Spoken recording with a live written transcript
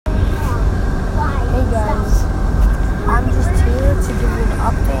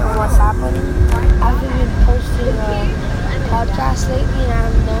update on what's happening. I've been posting podcasts lately, and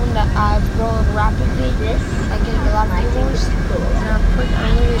I've known that I've grown rapidly, like getting a lot of viewers, and I'm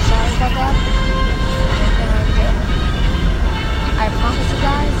really excited about that. And I promise you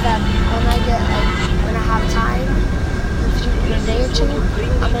guys that when I have time, in a day or two,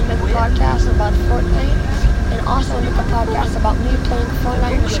 I'm gonna make a podcast about Fortnite, and also make a podcast about me playing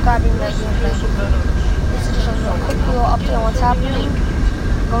Fortnite and describing my gameplay. This is just a quick little update on what's happening.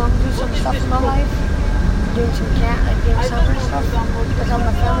 Going through some stuff in my life, doing some doing summer stuff, because I'm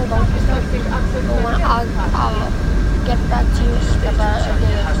a family going through stuff. But I'll get back to you about a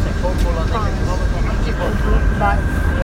day or two. Promise. Bye.